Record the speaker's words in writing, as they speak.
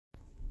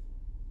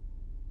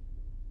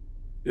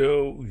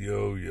Yo,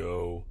 yo,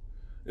 yo.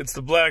 It's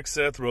the Black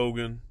Seth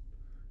Rogen.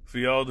 For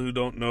y'all who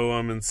don't know,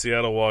 I'm in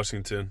Seattle,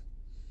 Washington.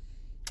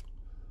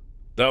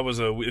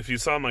 If you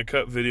saw my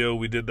cut video,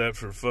 we did that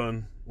for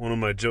fun. One of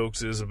my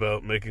jokes is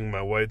about making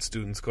my white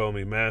students call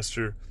me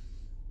master.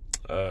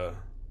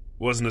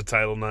 Wasn't a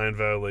Title IX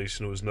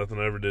violation. It was nothing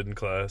I ever did in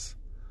class.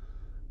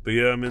 But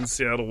yeah, I'm in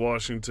Seattle,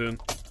 Washington.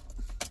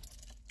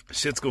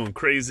 Shit's going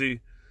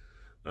crazy.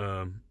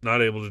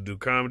 Not able to do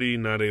comedy,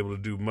 not able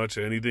to do much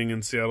of anything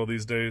in Seattle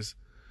these days.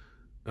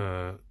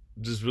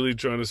 Just really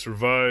trying to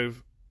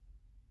survive.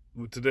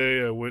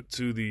 Today I went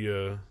to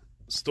the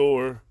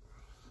store.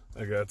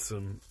 I got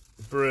some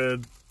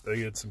bread,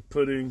 I got some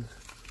pudding,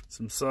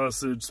 some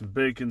sausage, some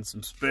bacon,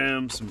 some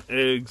Spam, some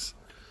eggs.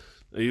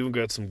 I even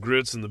got some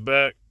grits in the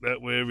back.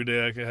 That way every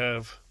day I could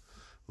have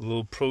a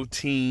little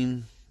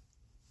protein.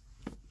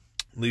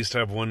 At least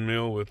have one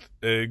meal with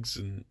eggs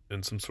and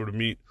some sort of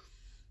meat.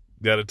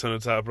 Got a ton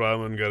of top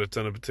ramen, got a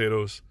ton of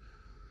potatoes.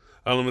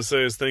 All I'm going to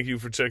say is thank you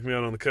for checking me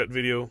out on the cut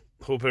video.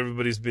 Hope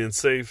everybody's being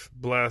safe.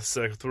 Black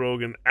Seth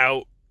Rogen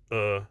out.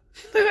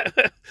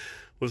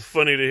 Was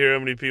funny to hear how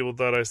many people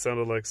thought I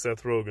sounded like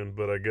Seth Rogen,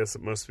 but I guess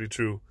it must be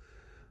true.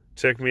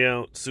 Check me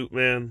out, Suit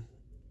Man.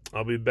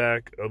 I'll be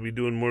back. I'll be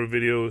doing more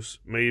videos.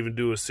 May even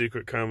do a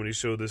secret comedy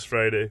show this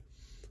Friday.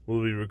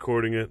 We'll be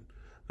recording it.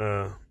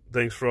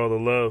 Thanks for all the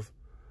love.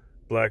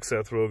 Black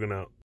Seth Rogen out.